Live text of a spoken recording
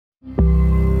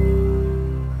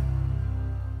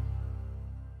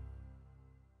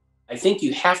I think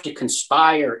you have to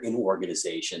conspire in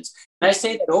organizations. And I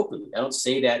say that openly. I don't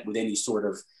say that with any sort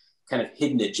of kind of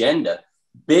hidden agenda.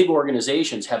 Big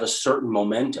organizations have a certain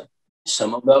momentum.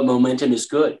 Some of that momentum is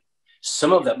good.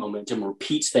 Some of that momentum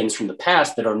repeats things from the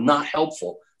past that are not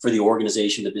helpful for the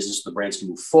organization, the business, the brands to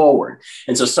move forward.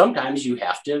 And so sometimes you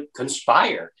have to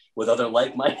conspire with other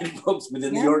like-minded folks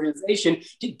within the organization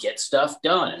to get stuff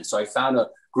done. And so I found a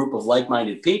group of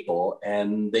like-minded people,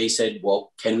 and they said,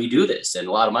 well, can we do this? And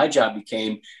a lot of my job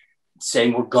became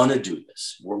saying, we're going to do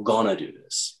this. We're going to do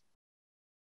this.